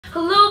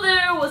Hello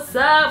there, what's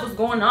up, what's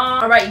going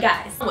on? Alright you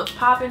guys, what's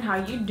poppin',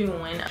 how you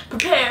doing?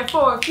 Prepare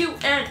for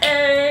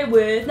Q&A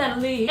with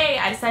Natalie. Hey,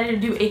 I decided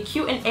to do a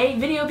Q&A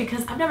video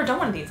because I've never done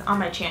one of these on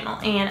my channel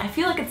and I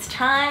feel like it's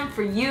time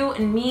for you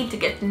and me to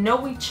get to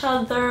know each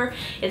other.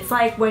 It's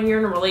like when you're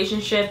in a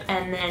relationship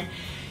and then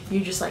you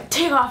just like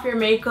take off your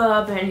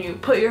makeup and you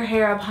put your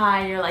hair up high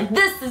and you're like,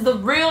 this is the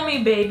real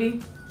me,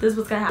 baby. This is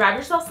what's gonna happen. Grab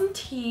yourself some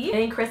tea. It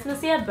ain't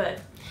Christmas yet, but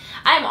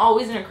I am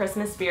always in a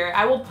Christmas spirit.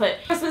 I will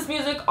put Christmas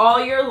music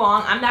all year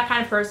long. I'm that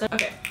kind of person.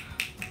 Okay,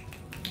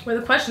 where are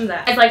the questions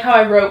at? It's like how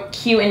I wrote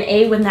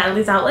Q&A with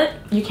Natalie's Outlet.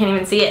 You can't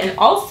even see it. And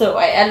also,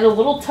 I added a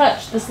little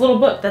touch, this little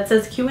book that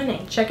says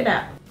Q&A. Check it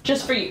out.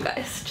 Just for you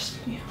guys. Just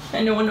for you.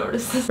 And no one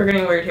notices. We're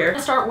getting weird here. I'm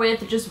gonna start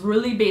with just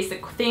really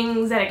basic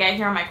things that I get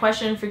here on my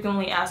question,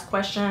 frequently asked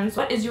questions.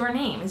 What is your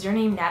name? Is your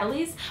name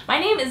Natalies? My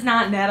name is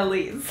not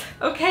Natalies,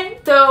 okay?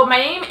 So my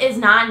name is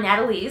not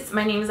Natalies.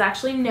 My name is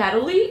actually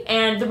Natalie,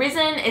 and the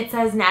reason it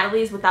says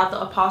Natalies without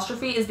the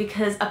apostrophe is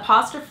because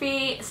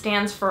apostrophe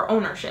stands for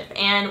ownership.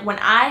 And when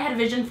I had a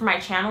vision for my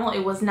channel,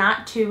 it was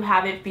not to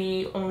have it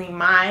be only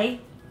my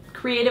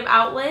creative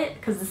outlet,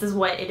 because this is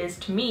what it is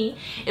to me.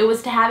 It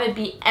was to have it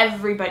be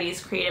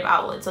everybody's creative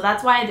outlet. So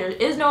that's why there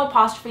is no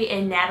apostrophe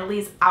in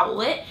Natalie's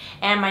Outlet,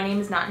 and my name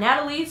is not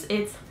Natalie's,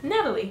 it's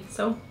Natalie.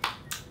 So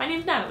my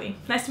name's Natalie.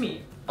 Nice to meet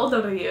you. How old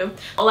are you?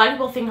 A lot of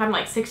people think I'm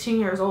like 16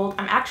 years old.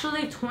 I'm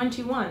actually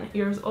 21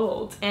 years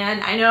old,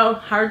 and I know,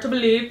 hard to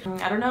believe.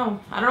 I don't know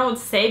what to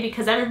say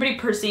because everybody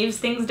perceives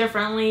things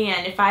differently,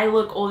 and if I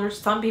look older to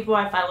some people,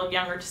 if I look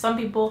younger to some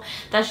people,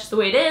 that's just the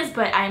way it is.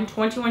 But I am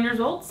 21 years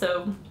old,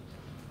 so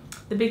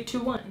the big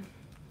 2-1.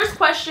 First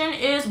question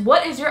is,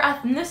 what is your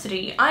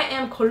ethnicity? I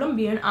am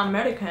Colombian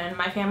American.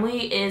 My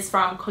family is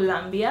from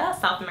Colombia,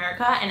 South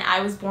America, and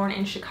I was born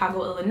in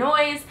Chicago,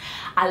 Illinois.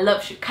 I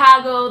love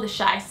Chicago, the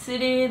shy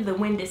city, the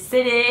windy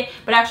city,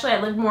 but actually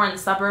I live more in the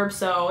suburbs,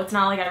 so it's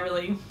not like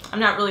I'm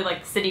not really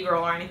like the city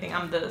girl or anything.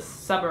 I'm the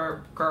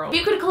suburb girl. If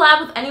you could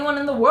collab with anyone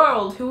in the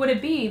world, who would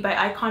it be? By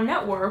Icon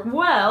Network?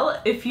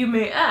 Well, if you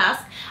may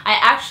ask, I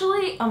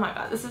actually, oh my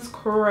god, this is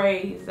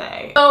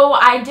crazy. So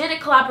I did a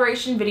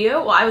collaboration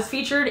video. Well, I was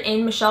featured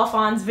in Michelle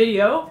Phan's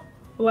video.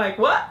 Like,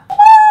 what?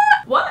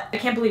 What? I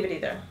can't believe it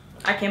either.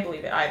 I can't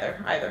believe it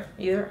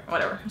either,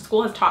 whatever.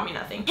 School has taught me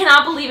nothing.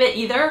 Cannot believe it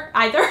either.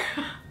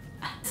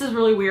 This is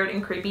really weird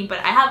and creepy, but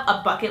I have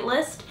a bucket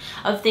list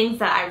of things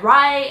that I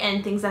write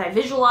and things that I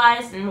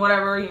visualize and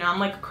whatever, you know, I'm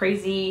like a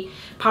crazy,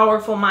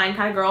 powerful mind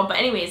kind of girl. But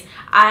anyways,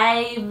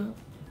 I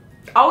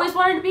always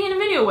wanted to be in a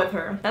video with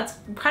her. That's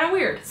kind of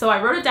weird. So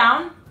I wrote it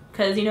down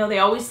because, you know, they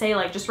always say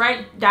like, just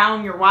write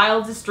down your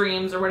wildest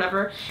dreams or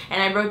whatever.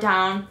 And I wrote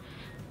down,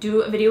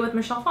 do a video with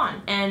Michelle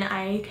Phan, and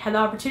I had the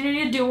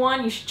opportunity to do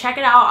one. You should check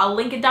it out. I'll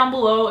link it down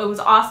below. It was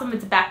awesome.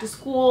 It's a back to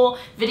school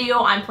video.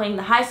 I'm playing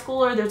the high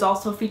schooler. There's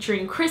also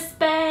featuring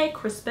Queen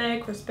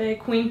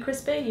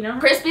Crispy, you know.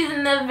 Crispy's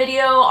in the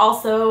video.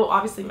 Also,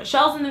 obviously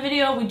Michelle's in the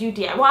video. We do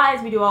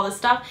DIYs, we do all this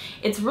stuff.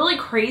 It's really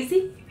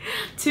crazy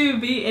to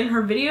be in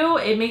her video.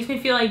 It makes me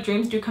feel like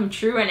dreams do come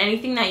true, and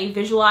anything that you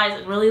visualize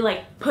and really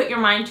like put your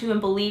mind to and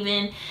believe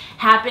in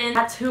happens.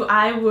 That's who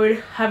I would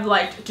have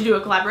liked to do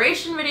a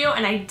collaboration video,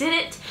 and I did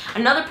it.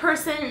 Another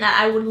person that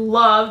I would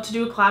love to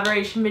do a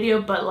collaboration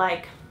video, but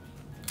like,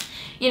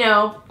 you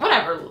know,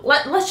 whatever,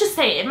 let's just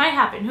say it might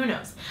happen, who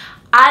knows.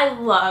 I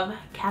love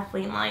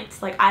Kathleen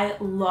Lights. Like, I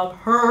love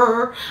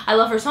her. I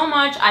love her so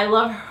much. I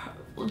love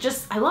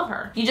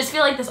her. You just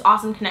feel like this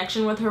awesome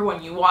connection with her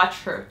when you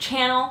watch her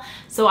channel.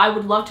 So I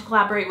would love to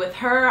collaborate with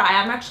her.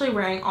 I am actually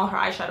wearing all her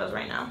eyeshadows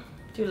right now.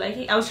 Do you like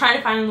it? I was trying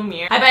to find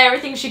Lumiere. I buy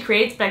everything she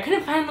creates, but I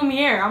couldn't find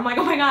Lumiere. I'm like,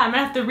 oh my god, I'm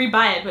gonna have to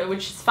rebuy it, but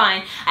which is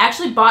fine. I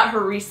actually bought her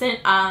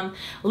recent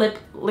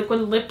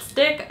liquid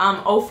lipstick,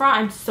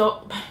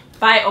 Ofra.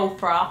 By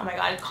Ofra. Oh my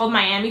god, it's called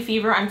Miami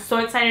Fever. I'm so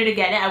excited to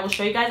get it. I will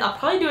show you guys. I'll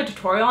probably do a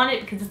tutorial on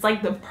it because it's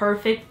like the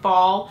perfect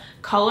fall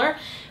color.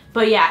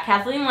 But yeah,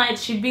 Kathleen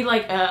Lights, she'd be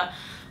like a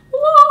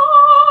whoa.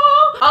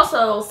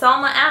 Also,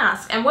 Selma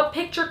asked, and what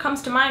picture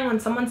comes to mind when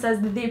someone says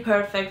the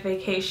perfect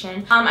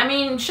vacation? I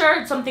mean, sure,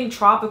 it's something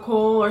tropical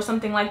or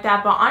something like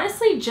that, but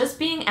honestly, just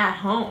being at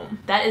home.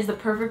 That is the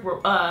perfect,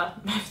 I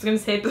was gonna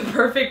say the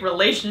perfect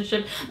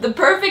relationship. The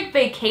perfect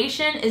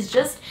vacation is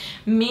just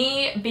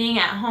me being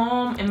at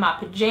home in my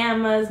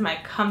pajamas, my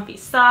comfy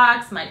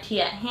socks, my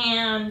tea at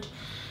hand,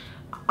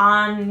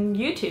 on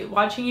YouTube,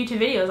 watching YouTube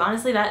videos.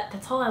 Honestly,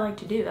 that's all I like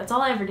to do. That's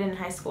all I ever did in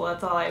high school.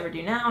 That's all I ever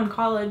do now in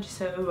college.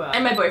 So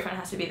and my boyfriend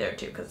has to be there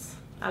too because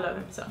I love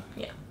him. So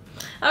yeah.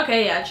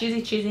 Okay, yeah,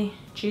 cheesy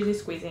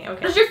squeezy.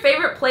 Okay. What's your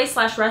favorite place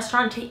 /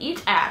 restaurant to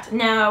eat at?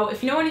 Now,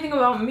 if you know anything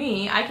about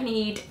me, I can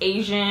eat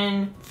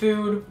Asian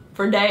food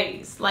for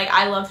days. Like,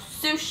 I love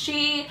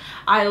sushi,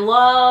 I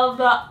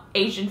love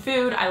Asian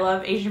food, I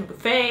love Asian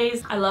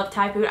buffets, I love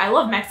Thai food, I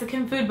love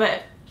Mexican food,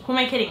 but who am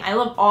I kidding? I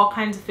love all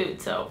kinds of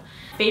food. So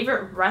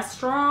favorite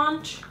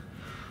restaurant?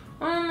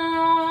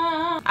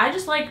 I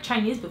just like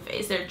Chinese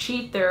buffets. They're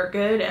cheap, they're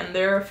good, and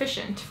they're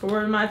efficient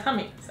for my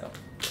tummy. So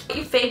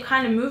fave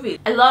kind of movies.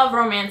 I love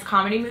romance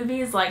comedy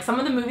movies. Like, some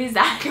of the movies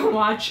that I can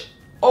watch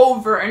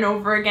over and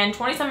over again.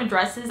 27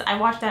 Dresses, I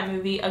watched that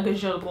movie a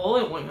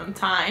gajillion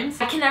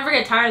times. I can never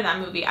get tired of that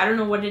movie. I don't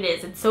know what it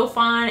is. It's so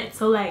fun. It's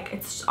so like,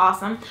 it's just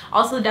awesome.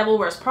 Also The Devil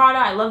Wears Prada,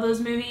 I love those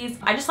movies.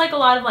 I just like a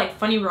lot of like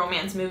funny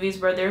romance movies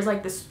where there's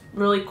like this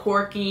really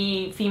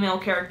quirky female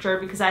character,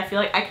 because I feel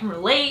like I can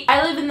relate.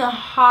 I live in the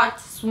hot,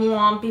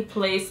 swampy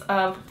place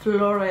of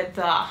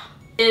Florida.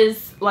 It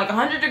is like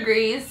 100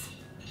 degrees.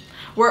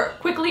 We're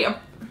quickly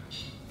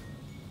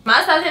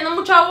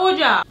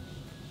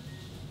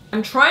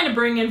I'm trying to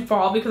bring in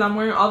fall because I'm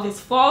wearing all these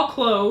fall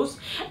clothes,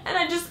 and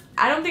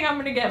I don't think I'm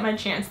gonna get my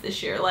chance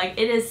this year. Like,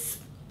 it is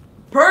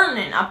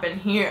burning up in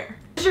here.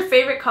 What's your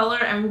favorite color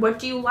and what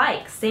do you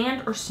like,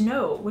 sand or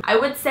snow? I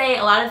would say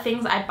a lot of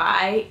things I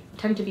buy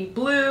tend to be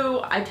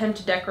blue. I tend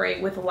to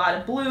decorate with a lot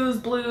of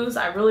blues.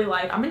 I really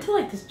like, I'm into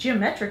like this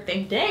geometric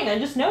thing. Dang, I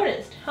just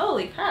noticed.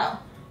 Holy cow.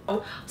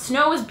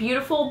 Snow is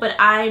beautiful, but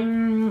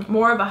I'm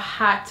more of a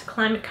hot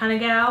climate kind of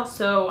gal,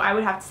 so I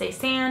would have to say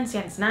sand.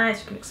 Sand's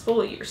nice, you can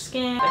exfoliate your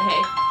skin. But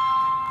hey,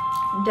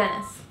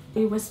 Dennis, are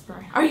you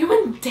whispering? Are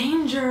you in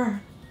danger?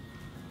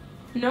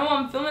 No,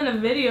 I'm filming a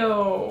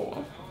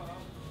video.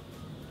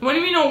 What do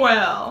you mean, oh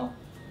well?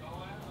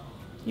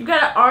 You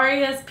got an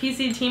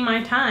RESPCT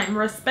my time,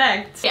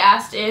 respect. He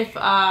asked if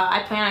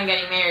I plan on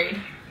getting married.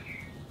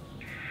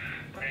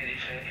 What did he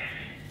say?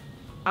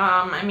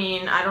 I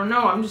mean, I don't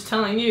know, I'm just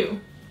telling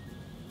you.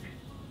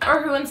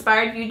 Or who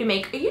inspired you to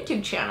make a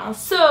YouTube channel?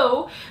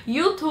 So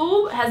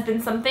YouTube has been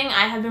something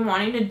I have been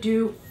wanting to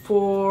do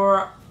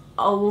for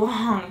a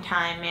long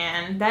time,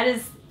 man. That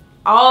is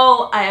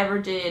all I ever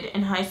did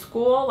in high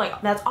school. Like,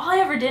 that's all I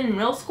ever did in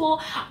middle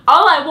school.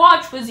 All I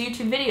watched was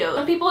YouTube videos.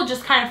 Some people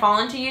just kind of fall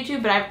into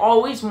YouTube, but I've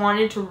always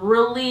wanted to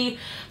really,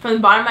 from the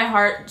bottom of my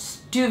heart,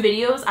 do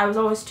videos. I was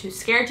always too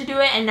scared to do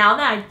it, and now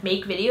that I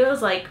make videos,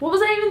 like, what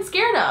was I even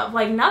scared of?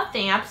 Like,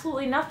 nothing,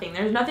 absolutely nothing.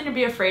 There's nothing to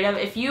be afraid of.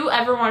 If you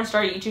ever want to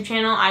start a YouTube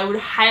channel, I would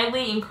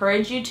highly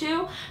encourage you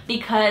to,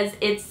 because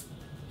it's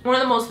one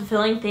of the most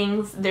fulfilling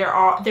things there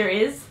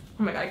is.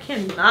 Oh my god, I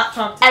cannot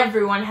talk.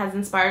 Everyone has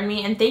inspired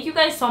me, and thank you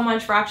guys so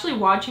much for actually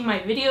watching my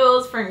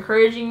videos, for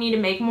encouraging me to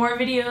make more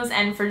videos,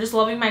 and for just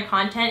loving my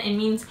content. It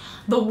means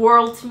the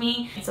world to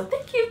me. So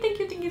thank you.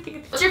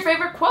 What's your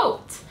favorite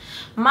quote?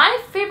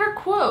 My favorite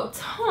quote,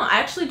 I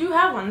actually do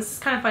have one. This is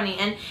kind of funny,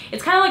 and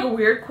it's kind of like a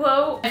weird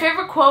quote. My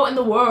favorite quote in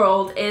the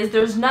world is,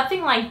 there's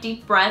nothing like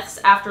deep breaths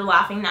after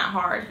laughing that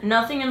hard.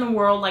 Nothing in the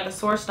world like a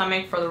sore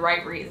stomach for the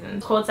right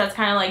reasons. Quotes that's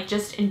kind of like,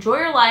 just enjoy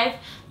your life.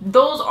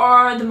 Those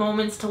are the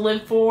moments to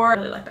live for. I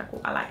really like that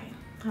quote. I like it.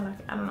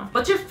 I don't know.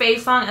 What's your fave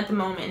song at the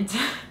moment?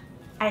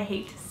 I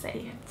hate to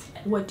say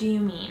it. What Do You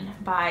Mean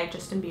by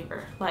Justin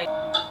Bieber. Like,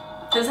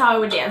 this is how I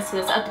would dance to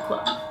this at the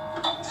club.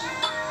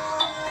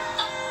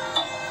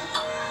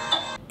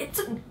 It's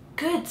a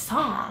good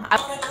song.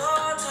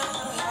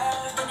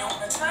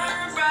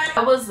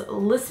 I was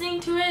listening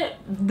to it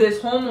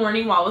this whole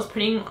morning while I was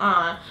putting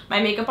my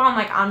makeup on,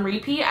 like on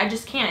repeat. I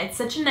just can't. It's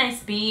such a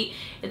nice beat.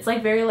 It's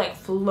like very like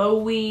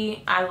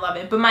flowy. I love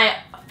it. But my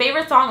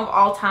favorite song of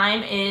all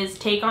time is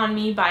Take On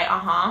Me by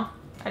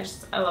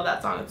I love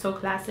that song. It's so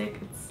classic.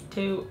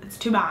 It's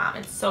too bomb.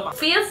 It's so bomb.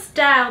 Sophia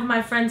styled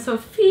my friend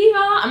Sophia.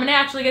 I'm gonna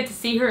actually get to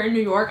see her in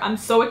New York. I'm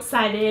so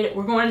excited.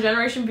 We're going to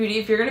Generation Beauty.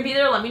 If you're gonna be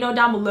there, let me know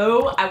down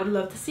below. I would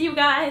love to see you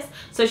guys.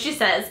 So she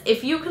says,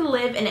 if you could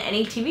live in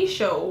any TV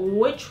show,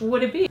 which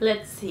would it be?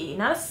 Let's see.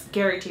 Not a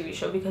scary TV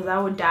show, because I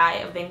would die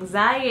of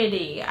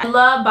anxiety. I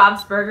love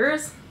Bob's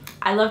Burgers.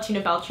 I love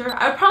Tina Belcher.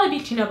 I would probably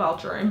be Tina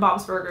Belcher in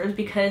Bob's Burgers,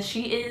 because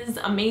she is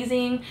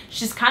amazing.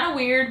 She's kind of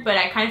weird, but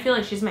I kind of feel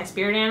like she's my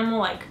spirit animal.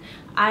 Like,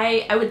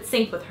 I would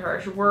sync with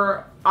her.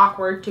 We're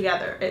awkward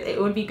together. It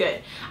would be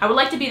good. I would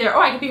like to be there.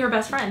 Oh, I could be her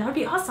best friend. That would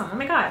be awesome. Oh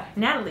my god.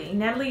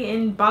 Natalie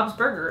in Bob's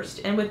Burgers,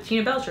 and with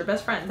Tina Belcher,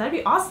 best friends. That'd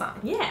be awesome.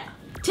 Yeah.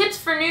 Tips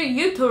for new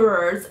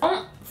YouTubers.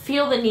 Don't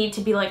feel the need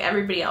to be like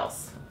everybody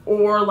else,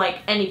 or like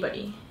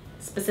anybody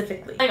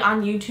specifically. Like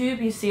on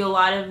YouTube, you see a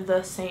lot of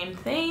the same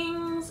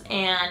things,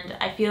 and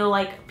I feel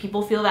like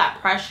people feel that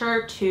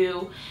pressure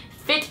to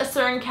fit a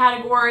certain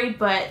category,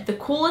 but the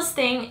coolest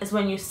thing is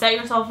when you set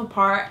yourself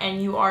apart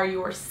and you are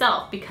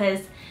yourself, because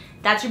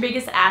that's your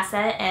biggest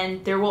asset,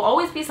 and there will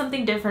always be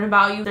something different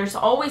about you. There's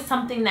always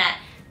something that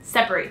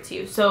separates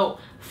you, so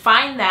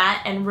find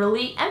that and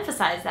really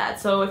emphasize that.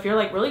 So if you're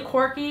like really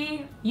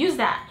quirky, use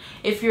that.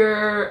 If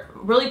you're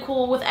really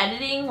cool with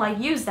editing, like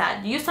use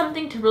that. Use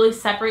something to really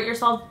separate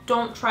yourself.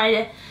 Don't try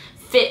to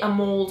fit a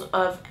mold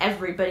of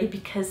everybody,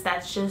 because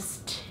that's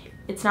just,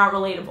 it's not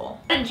relatable.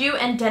 How did you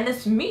and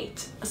Dennis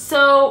meet?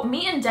 So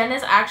me and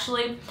Dennis,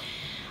 actually,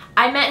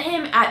 I met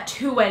him at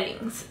 2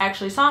 weddings. I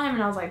actually saw him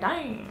and I was like,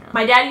 dang.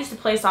 My dad used to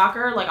play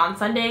soccer like on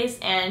Sundays,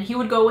 and he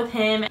would go with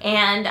him,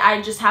 and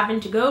I just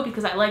happened to go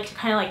because I like to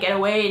kind of like get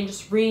away and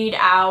just read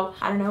out,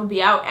 I don't know,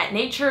 be out at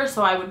nature.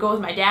 So I would go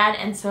with my dad,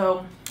 and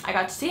so I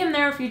got to see him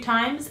there a few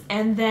times,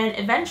 and then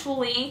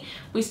eventually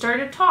we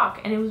started to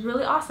talk, and it was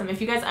really awesome.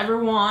 If you guys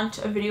ever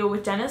want a video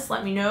with Dennis,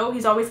 let me know.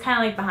 He's always kind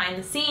of like behind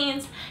the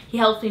scenes. He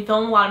helps me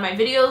film a lot of my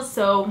videos,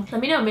 so let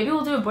me know. Maybe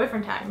we'll do a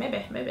boyfriend tag.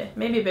 Maybe,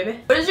 baby.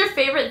 What is your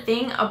favorite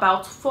thing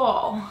about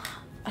fall?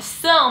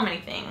 so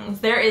many things.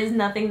 There is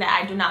nothing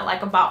that I do not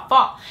like about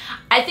fall.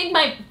 I think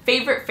my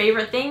favorite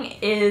thing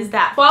is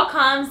that fall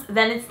comes,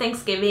 then it's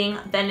Thanksgiving,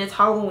 then it's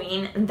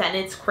Halloween, and then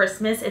it's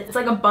Christmas. It's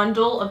like a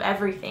bundle of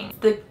everything.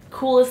 The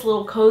coolest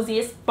little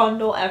coziest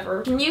bundle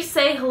ever. Can you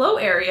say hello,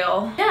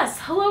 Ariel? Yes,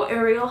 hello,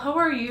 Ariel. How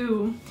are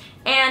you?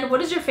 And what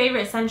is your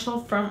favorite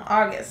essential from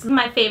August?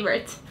 My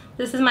favorite.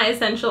 This is my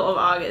essential of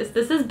August.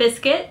 This is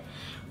Biscuit.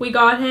 We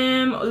got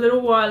him a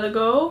little while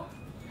ago.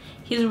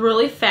 He's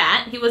really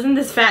fat. He wasn't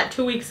this fat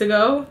 2 weeks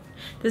ago.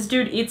 This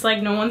dude eats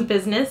like no one's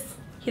business.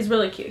 He's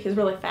really cute. He's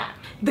really fat.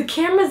 The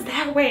camera's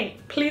that way.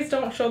 Please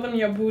don't show them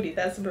your booty.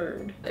 That's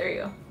rude. There you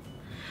go.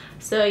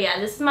 So yeah,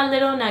 this is my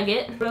little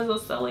nugget. What is the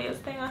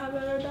silliest thing I have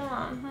ever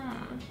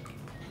done?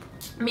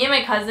 Me and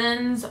my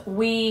cousins,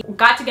 we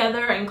got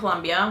together in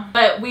Colombia,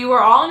 but we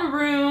were all in a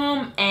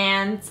room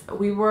and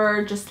we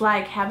were just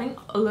like having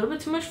a little bit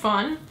too much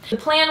fun. The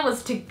plan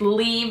was to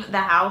leave the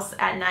house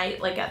at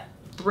night, like at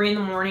 3 in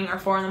the morning or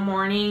 4 in the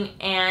morning,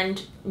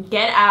 and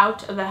get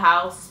out of the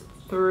house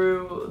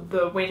through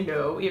the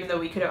window, even though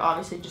we could have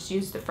obviously just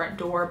used the front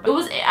door. But it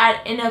was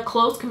in a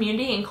closed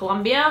community in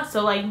Colombia,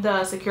 so like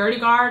the security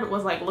guard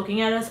was like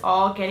looking at us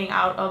all getting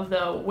out of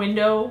the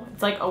window.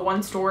 It's like a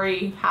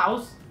 1-story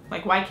house.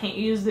 Like, why can't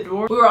you use the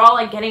door? We were all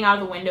like getting out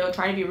of the window,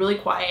 trying to be really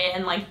quiet,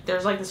 and like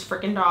there's like this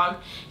freaking dog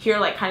here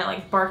like kind of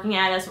like barking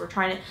at us. We're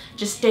trying to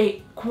just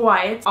stay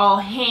quiet, all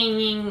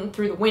hanging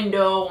through the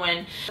window,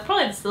 and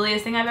probably the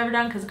silliest thing I've ever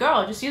done, because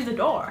girl, just use the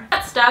door.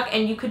 Got stuck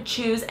and you could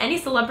choose any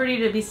celebrity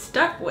to be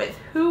stuck with.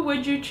 Who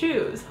would you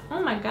choose? Oh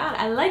my god,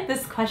 I like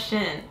this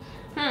question.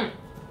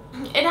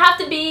 It'd have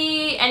to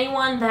be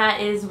anyone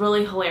that is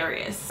really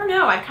hilarious. I don't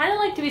know, I kind of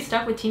like to be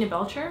stuck with Tina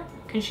Belcher.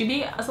 Can she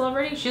be a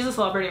celebrity? She's a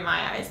celebrity in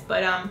my eyes,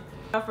 but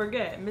don't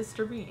forget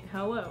Mr. Bean.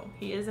 Hello,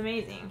 he is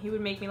amazing. He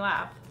would make me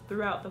laugh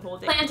throughout the whole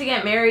day. Plan to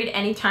get married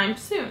anytime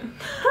soon.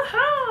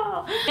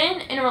 Been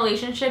in a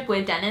relationship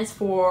with Dennis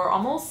for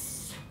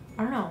almost,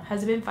 I don't know,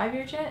 has it been 5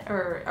 years yet?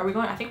 Or are we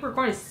going, I think we're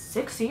going to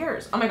 6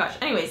 years. Oh my gosh.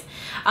 Anyways,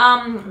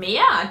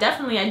 yeah,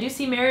 definitely. I do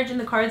see marriage in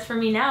the cards for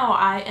me now.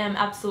 I am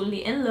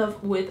absolutely in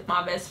love with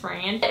my best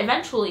friend.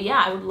 Eventually,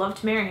 yeah, I would love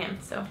to marry him,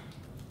 so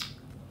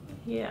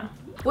yeah.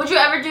 Would you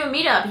ever do a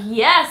meetup?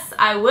 Yes,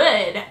 I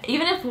would.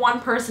 Even if one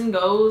person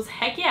goes,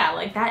 heck yeah,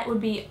 like that would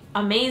be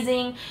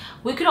amazing.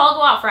 We could all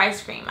go out for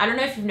ice cream. I don't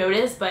know if you've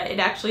noticed, but it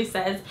actually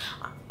says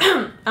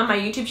on my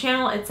YouTube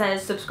channel, it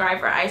says subscribe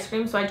for ice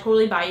cream, so I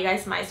totally buy you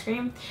guys some ice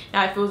cream.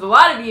 Now, if it was a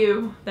lot of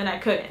you, then I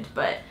couldn't,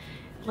 but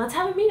let's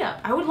have a meetup.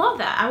 I would love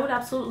that. I would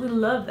absolutely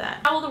love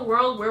that. Travel the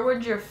world, where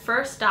would your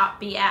first stop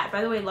be at?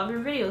 By the way, love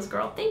your videos,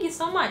 girl. Thank you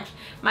so much.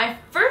 My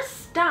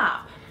first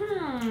stop,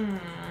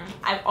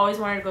 I've always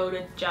wanted to go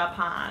to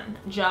Japan.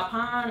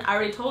 Japan, I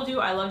already told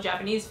you, I love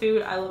Japanese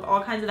food. I love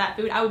all kinds of that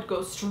food. I would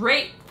go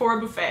straight for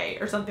a buffet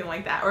or something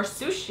like that. Or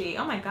sushi.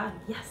 Oh my god,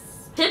 yes.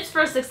 Tips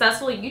for a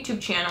successful YouTube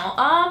channel.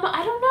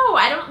 I don't know.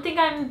 I don't think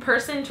I'm the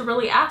person to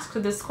really ask for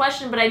this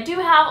question, but I do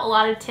have a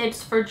lot of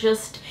tips for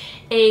just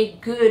a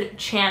good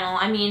channel.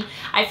 I mean,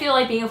 I feel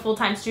like being a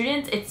full-time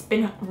student, it's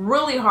been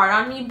really hard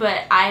on me,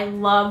 but I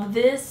love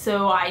this,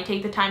 so I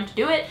take the time to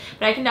do it.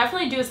 But I can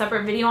definitely do a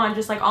separate video on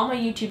just like all my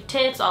YouTube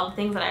tips, all the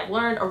things that I've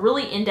learned, a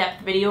really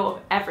in-depth video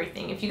of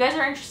everything. If you guys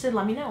are interested,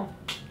 let me know.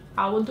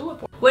 I will do it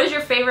for you. What is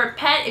your favorite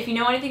pet? If you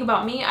know anything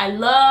about me, I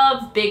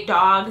love big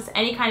dogs.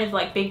 Any kind of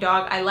like big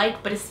dog I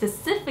like, but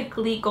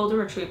specifically golden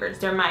retrievers.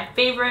 They're my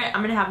favorite.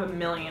 I'm gonna have a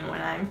million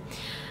when I'm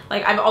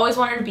like, I've always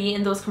wanted to be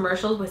in those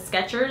commercials with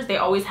Skechers. They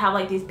always have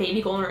like these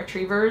baby golden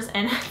retrievers,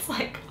 and it's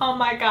like, oh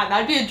my god,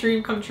 that'd be a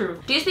dream come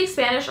true. Do you speak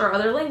Spanish or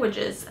other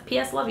languages?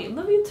 P.S. Love you.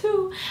 Love you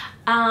too.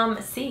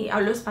 Sí,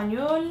 hablo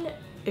español.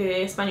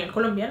 Español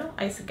colombiano,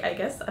 I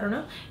guess. I don't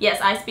know. Yes,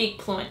 I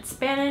speak fluent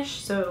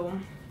Spanish, so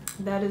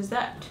that is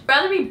that.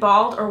 Rather be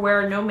bald or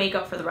wear no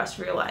makeup for the rest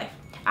of your life?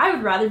 I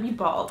would rather be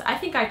bald. I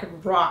think I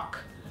could rock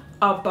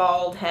a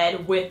bald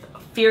head with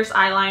fierce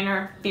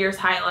eyeliner, fierce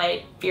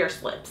highlight,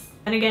 fierce lips.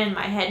 And again,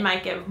 my head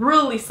might get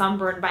really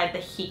sunburned by the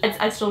heat.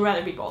 I'd still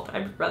rather be bald.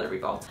 I'd rather be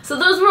bald. So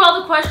those were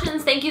all the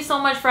questions. Thank you so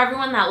much for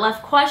everyone that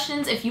left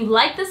questions. If you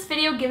like this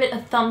video, give it a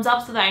thumbs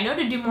up so that I know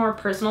to do more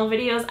personal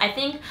videos. I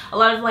think a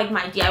lot of like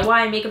my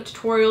DIY makeup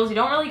tutorials, you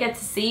don't really get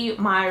to see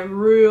my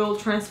real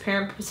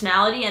transparent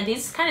personality, and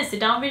these kind of sit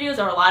down videos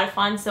are a lot of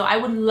fun, so I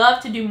would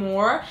love to do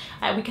more.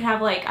 We could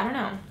have like, I don't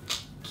know,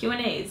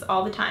 Q&As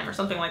all the time or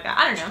something like that.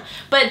 I don't know.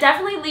 But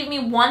definitely leave me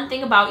one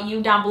thing about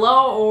you down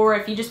below, or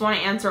if you just want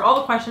to answer all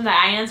the questions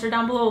that I answered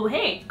down below,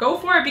 hey, go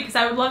for it, because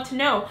I would love to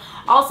know.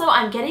 Also,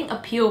 I'm getting a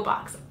P.O.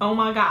 box. Oh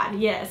my god,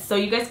 yes. So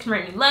you guys can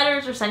write me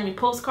letters or send me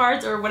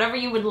postcards or whatever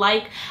you would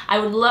like. I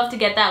would love to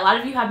get that. A lot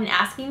of you have been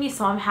asking me,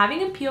 so I'm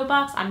having a P.O.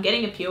 box. I'm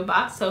getting a P.O.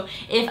 box. So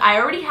if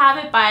I already have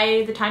it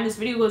by the time this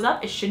video goes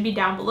up, it should be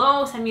down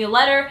below. Send me a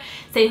letter,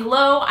 say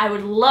hello. I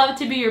would love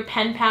to be your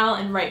pen pal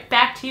and write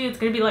back to you. It's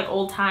gonna be like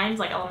old times,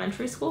 like a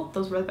elementary school.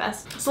 Those were the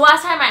best. So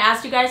last time I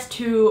asked you guys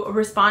to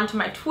respond to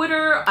my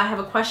Twitter. I have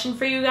a question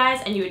for you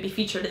guys and you would be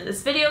featured in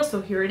this video.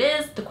 So here it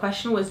is. The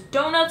question was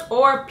donuts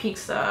or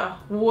pizza?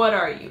 What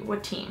are you?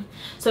 What team?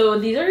 So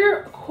these are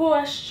your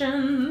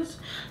questions.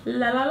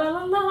 La la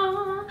la la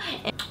la.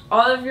 And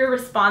all of your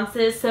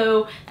responses.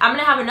 So I'm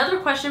gonna have another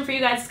question for you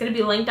guys. It's gonna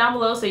be linked down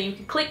below so you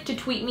can click to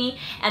tweet me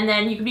and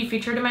then you can be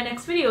featured in my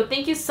next video.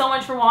 Thank you so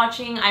much for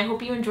watching. I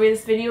hope you enjoy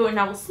this video and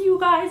I will see you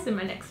guys in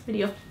my next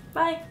video.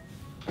 Bye.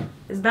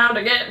 It's bound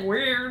to get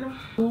weird.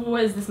 Ooh,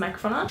 is this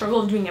microphone on?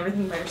 Struggle of doing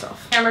everything by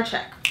yourself. Camera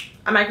check.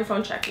 A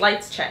microphone check.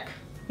 Lights check.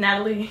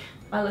 Natalie,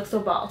 why I look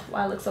so bald?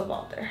 Why I look so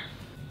bald there?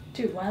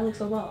 Dude, why I look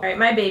so bald? Alright,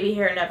 my baby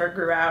hair never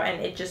grew out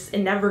and it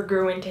never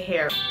grew into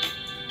hair.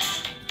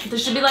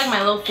 This should be like my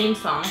little theme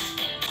song.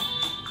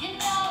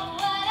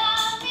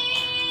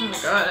 Oh my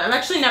god, I've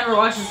actually never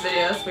watched this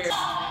video. That's weird.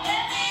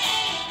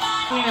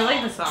 I don't even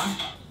like this song.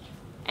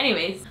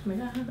 Anyways, oh my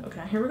god,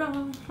 okay, here we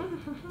go.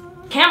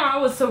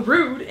 Camera was so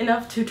rude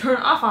enough to turn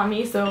off on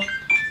me, so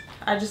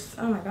I just,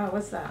 oh my god,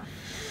 what's that?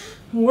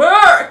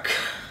 Work!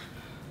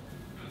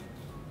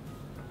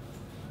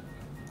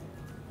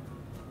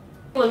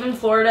 I live in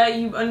Florida,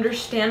 you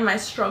understand my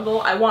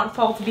struggle. I want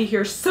fall to be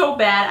here so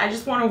bad. I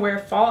just want to wear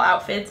fall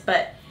outfits,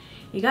 but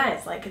you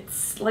guys, like,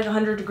 it's like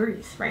 100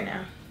 degrees right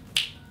now.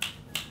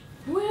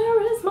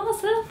 Where is my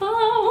cell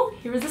phone?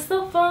 Here is a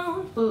cell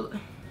phone.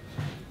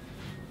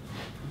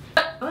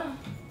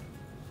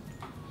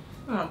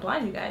 I'm gonna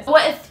blind you guys.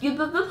 What if you...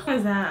 What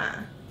is that?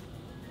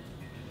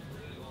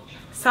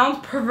 Sounds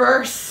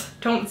perverse.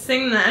 Don't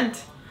sing that.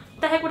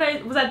 What the heck would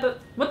I... Was that the...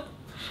 What?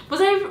 Was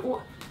I...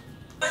 What?